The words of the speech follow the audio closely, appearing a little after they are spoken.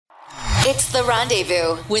It's The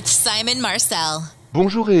Rendezvous with Simon Marcel.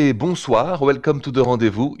 Bonjour et bonsoir. Welcome to The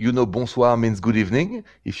Rendezvous. You know, bonsoir means good evening.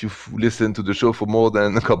 If you've listened to the show for more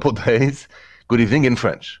than a couple of days, good evening in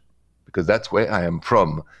French, because that's where I am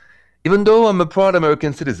from. Even though I'm a proud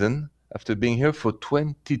American citizen after being here for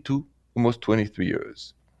 22, almost 23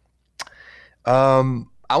 years. I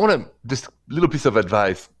want to, just a little piece of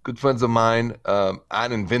advice. Good friends of mine,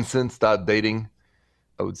 Anne and Vincent, start dating.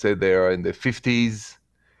 I would say they are in their 50s.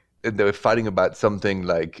 And they were fighting about something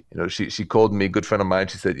like, she called me, a good friend of mine.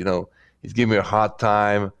 She said, he's giving me a hard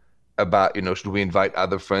time about, should we invite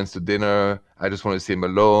other friends to dinner? I just want to see him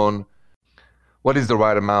alone. What is the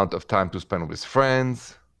right amount of time to spend with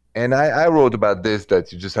friends? And I wrote about this,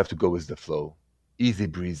 that you just have to go with the flow. Easy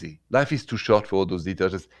breezy. Life is too short for all those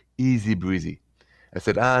details. Just easy breezy. I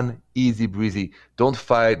said, Anne, easy breezy. Don't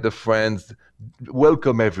fight the friends.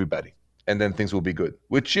 Welcome everybody. And then things will be good.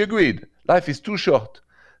 Which she agreed. Life is too short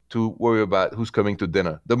to worry about who's coming to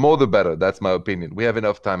dinner. The more the better, that's my opinion. We have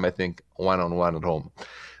enough time, I think, one-on-one at home.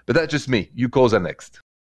 But that's just me. You calls are next.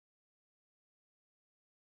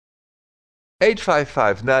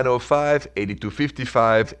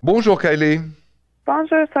 855-905-8255. Bonjour, Kylie.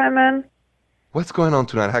 Bonjour, Simon. What's going on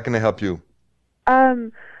tonight? How can I help you? I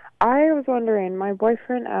was wondering, my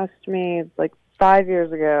boyfriend asked me, 5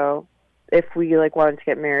 years ago, if we, wanted to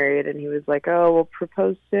get married, and he was like, oh, we'll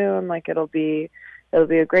propose soon, it'll be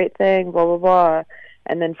a great thing, blah, blah, blah.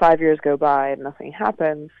 And then 5 years go by and nothing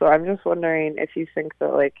happens. So I'm just wondering if you think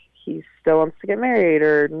that, he still wants to get married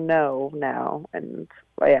or no now. And,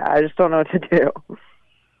 I just don't know what to do.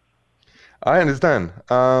 I understand.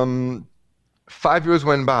 5 years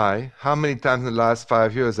went by. How many times in the last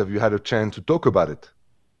 5 years have you had a chance to talk about it?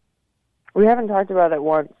 We haven't talked about it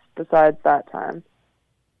once besides that time.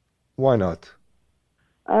 Why not?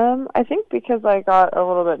 I think because I got a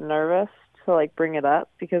little bit nervous to bring it up,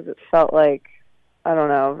 because it felt like, I don't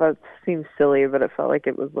know, that seems silly, but it felt like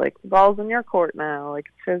it was the ball's in your court now, it's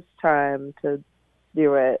his time to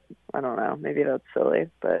do it. I don't know, maybe that's silly,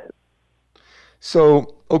 but...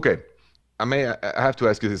 So, okay, I have to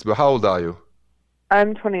ask you this, but how old are you?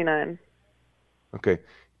 I'm 29. Okay,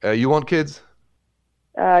 you want kids?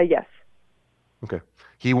 Yes. Okay,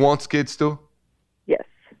 he wants kids too? Yes.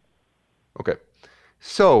 Okay,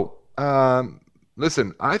 so,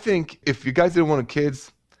 listen, I think if you guys didn't want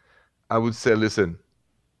kids, I would say, listen,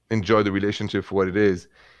 enjoy the relationship for what it is.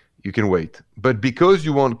 You can wait. But because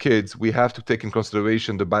you want kids, we have to take in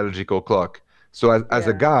consideration the biological clock. So as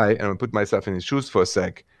a guy, and I'm going to put myself in his shoes for a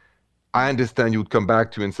sec, I understand you would come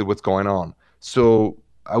back to you and say, what's going on? So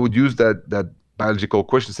I would use that biological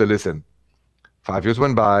question, say, listen, 5 years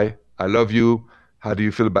went by, I love you, how do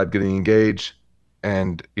you feel about getting engaged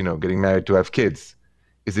and, getting married to have kids?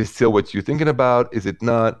 Is this still what you're thinking about? Is it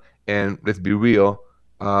not? And let's be real,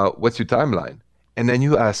 what's your timeline? And then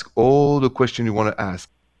you ask all the questions you want to ask.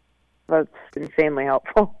 That's insanely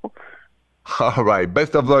helpful. All right.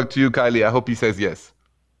 Best of luck to you, Kylie. I hope he says yes.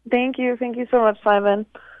 Thank you. Thank you so much, Simon.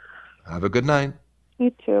 Have a good night.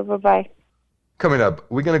 You too. Bye-bye. Coming up,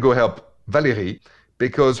 we're going to go help Valérie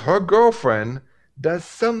because her girlfriend does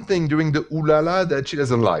something during the ooh la la that she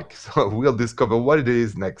doesn't like. So we'll discover what it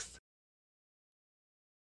is next.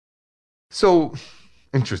 So,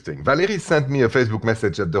 interesting. Valérie sent me a Facebook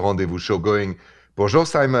message at the Rendezvous show going, Bonjour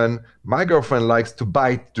Simon, my girlfriend likes to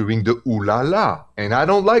bite during the ooh la la, and I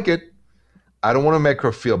don't like it. I don't want to make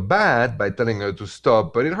her feel bad by telling her to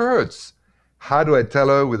stop, but it hurts. How do I tell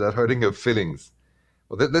her without hurting her feelings?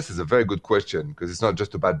 Well, this is a very good question because it's not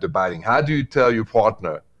just about the biting. How do you tell your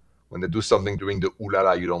partner when they do something during the ooh la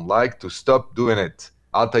la you don't like to stop doing it?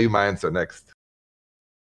 I'll tell you my answer next.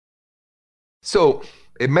 So,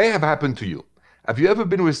 it may have happened to you. Have you ever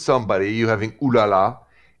been with somebody, you're having ooh la la,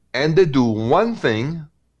 and they do one thing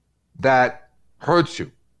that hurts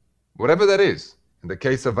you? Whatever that is. In the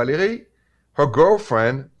case of Valérie, her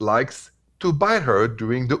girlfriend likes to bite her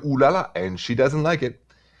during the ooh la la, and she doesn't like it.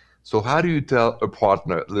 So how do you tell a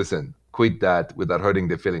partner, listen, quit that without hurting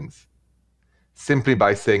their feelings? Simply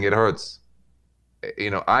by saying it hurts.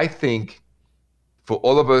 I think for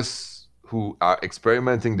all of us who are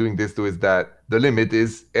experimenting doing this too, is that the limit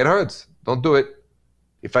is it hurts. Don't do it.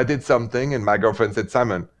 If I did something and my girlfriend said,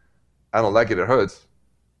 Simon, I don't like it, it hurts.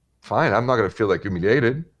 Fine, I'm not going to feel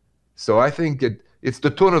humiliated. So I think it's the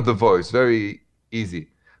tone of the voice, very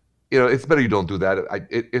easy. It's better you don't do that.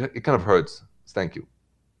 It kind of hurts. Thank you.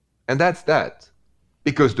 And that's that.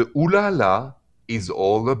 Because the ooh la la is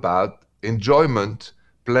all about enjoyment,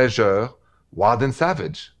 pleasure, wild and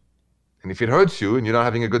savage. And if it hurts you and you're not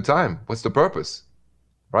having a good time, what's the purpose?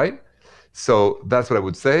 Right? So that's what I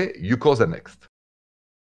would say. You call the next.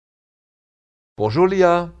 Bonjour,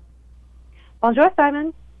 Leah. Bonjour,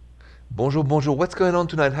 Simon. Bonjour, bonjour. What's going on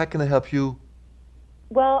tonight? How can I help you?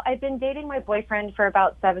 Well, I've been dating my boyfriend for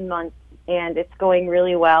about 7 months, and it's going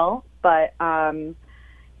really well, but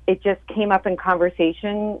it just came up in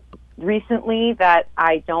conversation recently that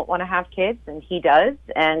I don't want to have kids, and he does,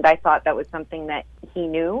 and I thought that was something that he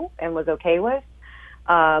knew and was okay with,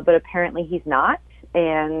 but apparently he's not,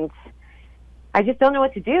 and I just don't know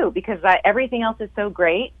what to do because everything else is so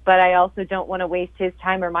great, but I also don't want to waste his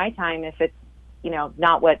time or my time if it's,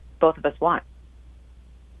 not what both of us want.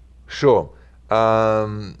 Sure.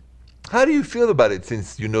 How do you feel about it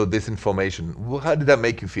since you know this information? How did that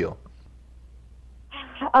make you feel?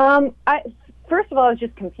 First of all, I was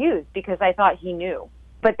just confused because I thought he knew.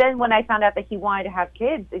 But then when I found out that he wanted to have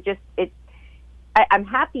kids, I'm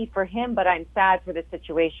happy for him, but I'm sad for the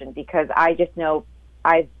situation because I just know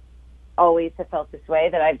I've always have felt this way,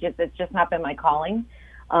 that it's just not been my calling.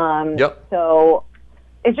 Yep. So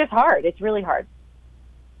it's just hard. It's really hard.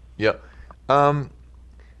 Yeah.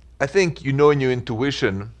 I think in your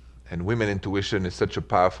intuition, and women intuition is such a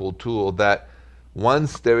powerful tool that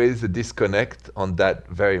once there is a disconnect on that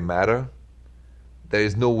very matter, there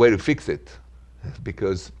is no way to fix it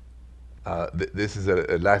because this is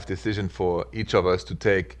a life decision for each of us to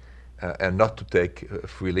take and not to take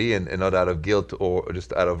freely and not out of guilt or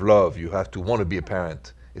just out of love. You have to want to be a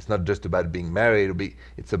parent. It's not just about being married,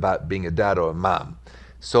 it's about being a dad or a mom.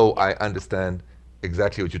 So I understand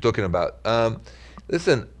exactly what you're talking about.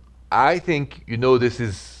 Listen, I think this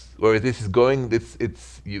is where this is going.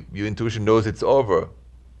 Your intuition knows it's over.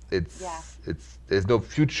 There's no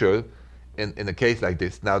future in a case like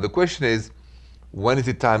this. Now the question is, when is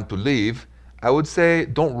it time to leave? I would say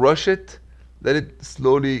don't rush it. Let it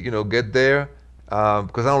slowly, get there.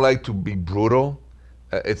 Because I don't like to be brutal.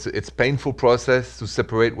 It's a painful process to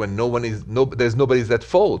separate when there's nobody's at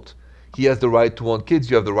fault. He has the right to want kids.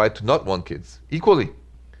 You have the right to not want kids equally.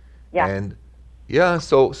 Yeah. And yeah,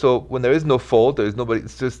 so when there is no fault, there is nobody.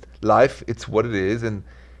 It's just life. It's what it is, and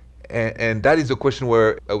that is a question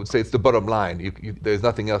where I would say it's the bottom line. There's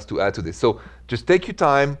nothing else to add to this. So just take your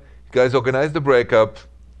time. You guys organize the breakup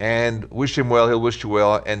and wish him well. He'll wish you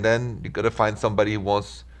well, and then you gotta find somebody who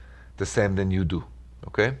wants the same than you do.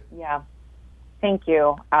 Okay? Yeah. Thank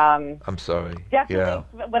you. I'm sorry. Definitely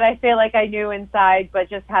what I feel like I knew inside, but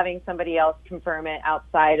just having somebody else confirm it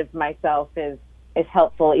outside of myself is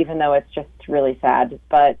helpful, even though it's just really sad.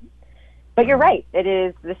 But you're right.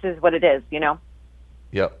 This is what it is,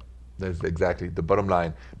 Yep. That's exactly the bottom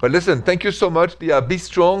line. But listen, thank you so much. Yeah, be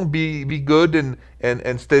strong, be good,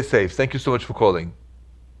 and stay safe. Thank you so much for calling.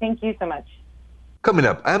 Thank you so much. Coming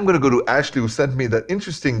up, I'm going to go to Ashley, who sent me that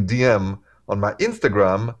interesting DM on my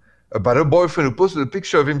Instagram about her boyfriend who posted a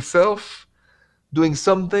picture of himself doing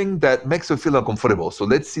something that makes her feel uncomfortable. So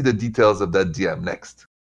let's see the details of that DM next.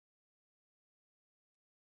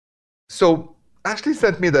 So Ashley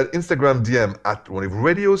sent me that Instagram DM at Rendezvous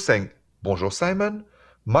Radio saying, Bonjour Simon,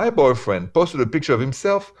 my boyfriend posted a picture of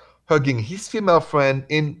himself hugging his female friend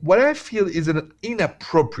in what I feel is an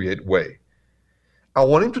inappropriate way. I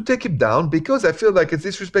want him to take it down because I feel like it's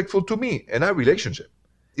disrespectful to me and our relationship.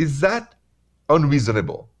 Is that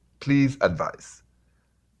unreasonable? Please advise.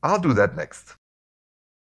 I'll do that next.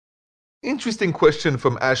 Interesting question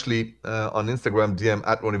from Ashley on Instagram DM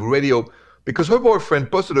at Rendezvous Radio, because her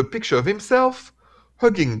boyfriend posted a picture of himself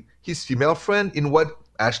hugging his female friend in what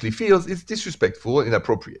Ashley feels is disrespectful and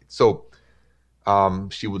inappropriate. So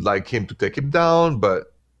she would like him to take him down,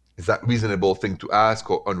 but is that a reasonable thing to ask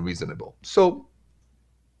or unreasonable? So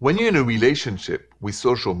when you're in a relationship with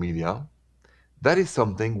social media, that is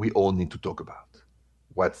something we all need to talk about.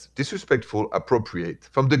 What's disrespectful, appropriate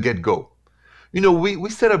from the get-go. We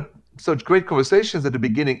set up such great conversations at the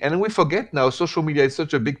beginning, and then we forget now social media is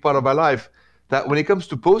such a big part of our life that when it comes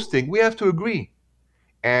to posting, we have to agree.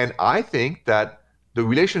 And I think that the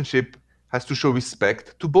relationship has to show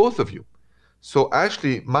respect to both of you. So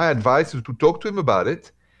Ashley, my advice is to talk to him about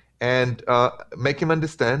it and make him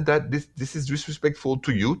understand that this is disrespectful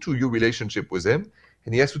to you, to your relationship with him,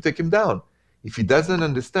 and he has to take him down. If he doesn't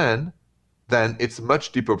understand, then it's a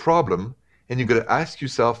much deeper problem, and you're going to ask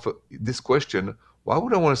yourself this question: why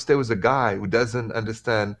would I want to stay with a guy who doesn't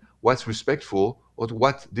understand what's respectful or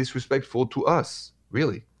what's disrespectful to us,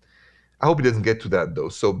 really? I hope he doesn't get to that, though.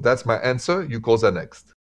 So that's my answer. You calls are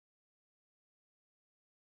next.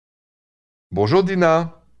 Bonjour,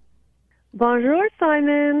 Dina. Bonjour,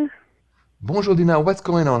 Simon. Bonjour, Dina. What's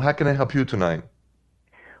going on? How can I help you tonight?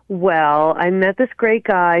 Well, I met this great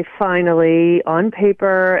guy finally. On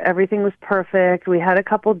paper, everything was perfect. We had a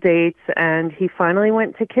couple dates, and he finally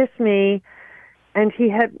went to kiss me. and he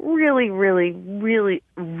had really, really, really,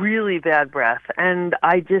 really bad breath. And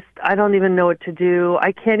I don't even know what to do.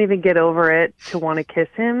 I can't even get over it to want to kiss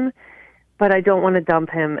him, but I don't want to dump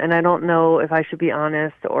him. And I don't know if I should be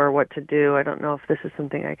honest or what to do. I don't know if this is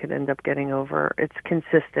something I could end up getting over. It's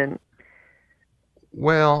consistent.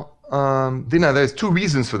 Well, Dina, there's two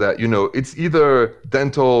reasons for that. It's either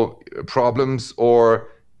dental problems or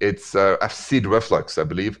it's acid reflux, I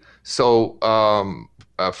believe. So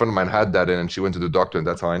a friend of mine had that, and she went to the doctor, and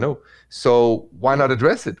that's how I know. So why not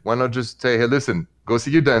address it? Why not just say, hey, listen, go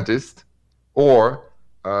see your dentist, or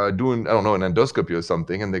doing, I don't know, an endoscopy or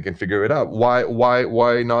something, and they can figure it out.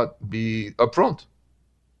 Why not be upfront?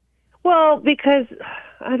 Well, because,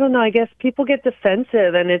 I don't know, I guess people get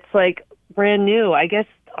defensive, and it's like brand new. I guess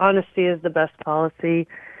honesty is the best policy.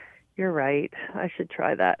 You're right. I should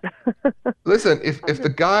try that. Listen, if the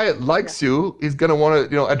guy likes you, he's gonna want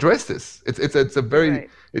to address this. It's a very Right.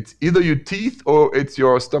 It's either your teeth or it's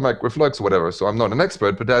your stomach reflux, whatever. So I'm not an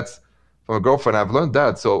expert, but that's from a girlfriend. I've learned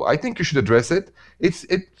that. So I think you should address it.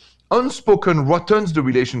 It unspoken rottens the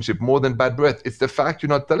relationship more than bad breath. It's the fact you're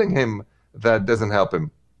not telling him that doesn't help him.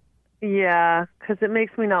 Yeah, because it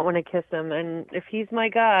makes me not want to kiss him. And if he's my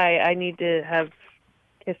guy, I need to have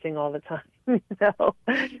kissing all the time. So,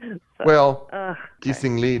 Well, okay.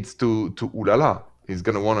 kissing leads to ooh la la. He's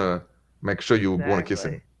gonna want to make sure you want to kiss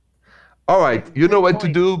him. Exactly. All right, you know what to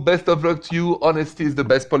point. do. Best of luck to you. Honesty is the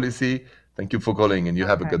best policy. Thank you for calling, and you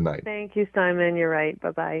have a Okay. good night. Thank you, Simon. You're right.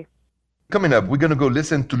 Bye-bye. Coming up, we're going to go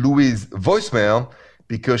listen to Louise's voicemail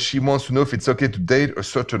because she wants to know if it's okay to date a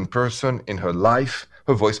certain person in her life.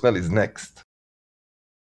 Her voicemail is next.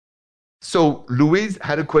 So, Louise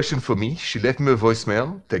had a question for me. She left me a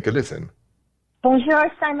voicemail. Take a listen. Bonjour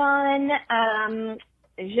Simon,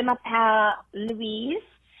 je m'appelle Louise.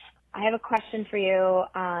 I have a question for you.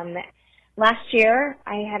 Last year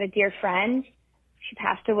I had a dear friend. She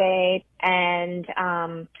passed away, and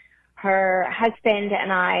her husband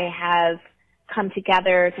and I have come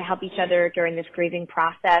together to help each other during this grieving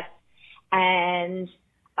process. And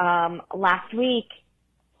last week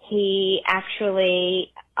he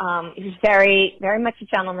actually, he was very, very much a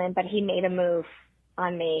gentleman, but he made a move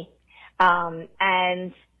on me.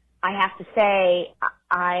 And I have to say,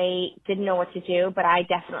 I didn't know what to do, but I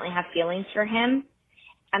definitely have feelings for him.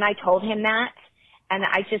 And I told him that. And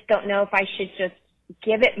I just don't know if I should just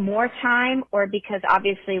give it more time, or because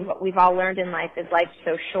obviously what we've all learned in life is life's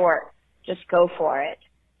so short, just go for it.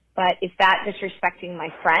 But is that disrespecting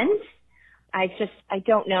my friend? I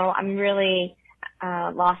don't know. I'm really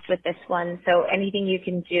lost with this one. So anything you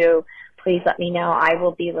can do, please let me know. I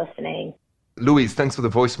will be listening. Louise, thanks for the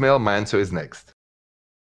voicemail. My answer is next.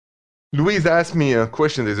 Louise asked me a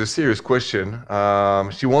question. There's a serious question.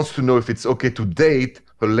 She wants to know if it's okay to date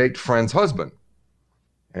her late friend's husband.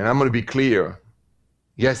 And I'm going to be clear.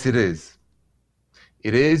 Yes, it is.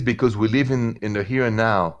 It is, because we live in the here and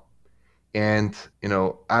now. And,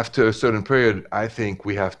 after a certain period, I think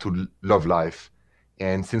we have to love life.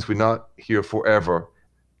 And since we're not here forever,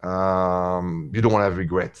 you don't want to have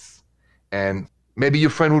regrets. And maybe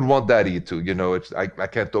your friend would want that too. I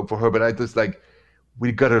can't talk for her, but I just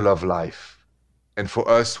we gotta love life. And for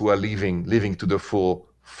us who are living to the full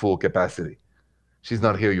capacity. She's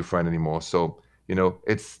not here, your friend, anymore. So,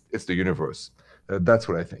 it's the universe. That's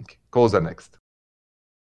what I think. Calls are next.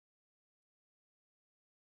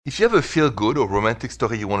 If you have a feel-good or romantic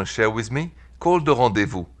story you want to share with me, call the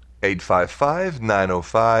Rendezvous,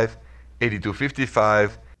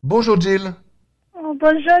 855-905-8255. Bonjour, Jill. Oh,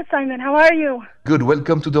 bonjour, Simon. How are you? Good.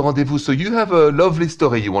 Welcome to the Rendezvous. So you have a lovely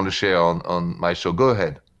story you want to share on my show. Go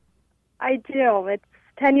ahead. I do. It's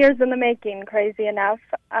 10 years in the making, crazy enough.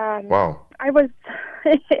 Wow. I was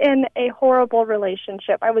in a horrible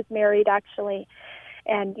relationship. I was married, actually.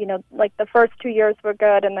 And, the first 2 years were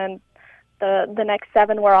good, and then the next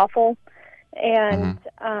 7 were awful. And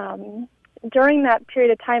during that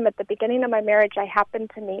period of time, at the beginning of my marriage, I happened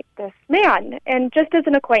to meet this man. And just as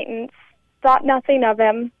an acquaintance, thought nothing of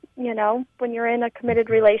him, when you're in a committed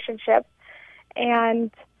relationship.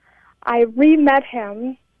 And I re-met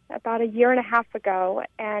him about 1.5 years ago.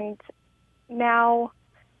 And now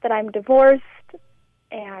that I'm divorced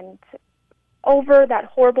and over that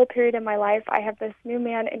horrible period in my life, I have this new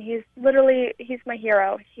man, and he's my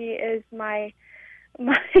hero. He is my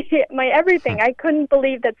everything. I couldn't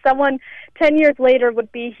believe that someone 10 years later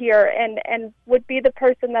would be here and would be the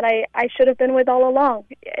person that I should have been with all along.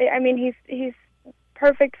 I mean, he's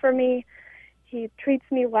perfect for me. He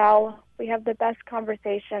treats me well. We have the best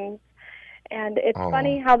conversations. And it's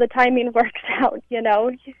funny how the timing works out,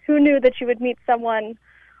 Who knew that you would meet someone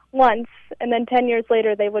once, and then 10 years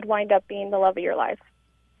later they would wind up being the love of your life?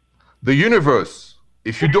 The universe.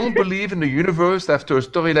 If you don't believe in the universe after a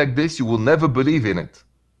story like this, you will never believe in it.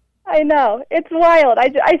 I know. It's wild.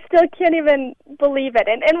 I still can't even believe it.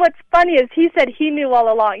 And what's funny is he said he knew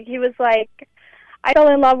all along. He was like, I fell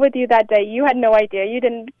in love with you that day. You had no idea. You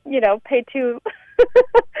didn't, pay 2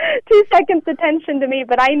 seconds attention to me,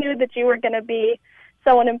 but I knew that you were going to be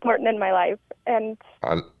someone important in my life. And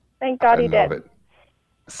thank God he did. It.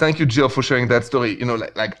 Thank you, Jill, for sharing that story.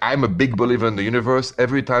 Like I'm a big believer in the universe.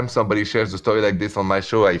 Every time somebody shares a story like this on my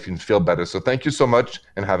show, I feel better. So thank you so much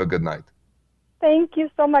and have a good night. Thank you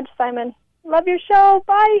so much, Simon. Love your show.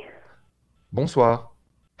 Bye. Bonsoir.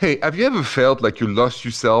 Hey, have you ever felt like you lost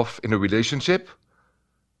yourself in a relationship?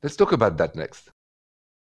 Let's talk about that next.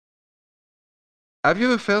 Have you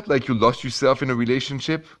ever felt like you lost yourself in a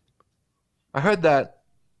relationship? I heard that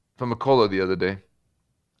from a caller the other day.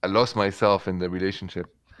 I lost myself in the relationship.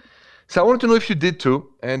 So I wanted to know if you did too.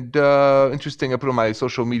 And interesting, I put on my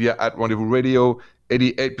social media at Rendezvous Radio.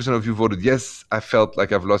 88% of you voted yes. I felt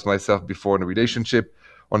like I've lost myself before in a relationship.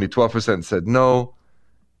 Only 12% said no.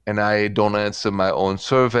 And I don't answer my own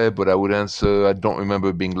survey, but I would answer, I don't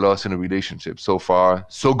remember being lost in a relationship. So far,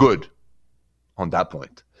 so good on that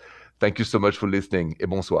point. Thank you so much for listening et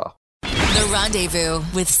bonsoir. The Rendezvous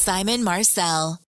with Simon Marcel.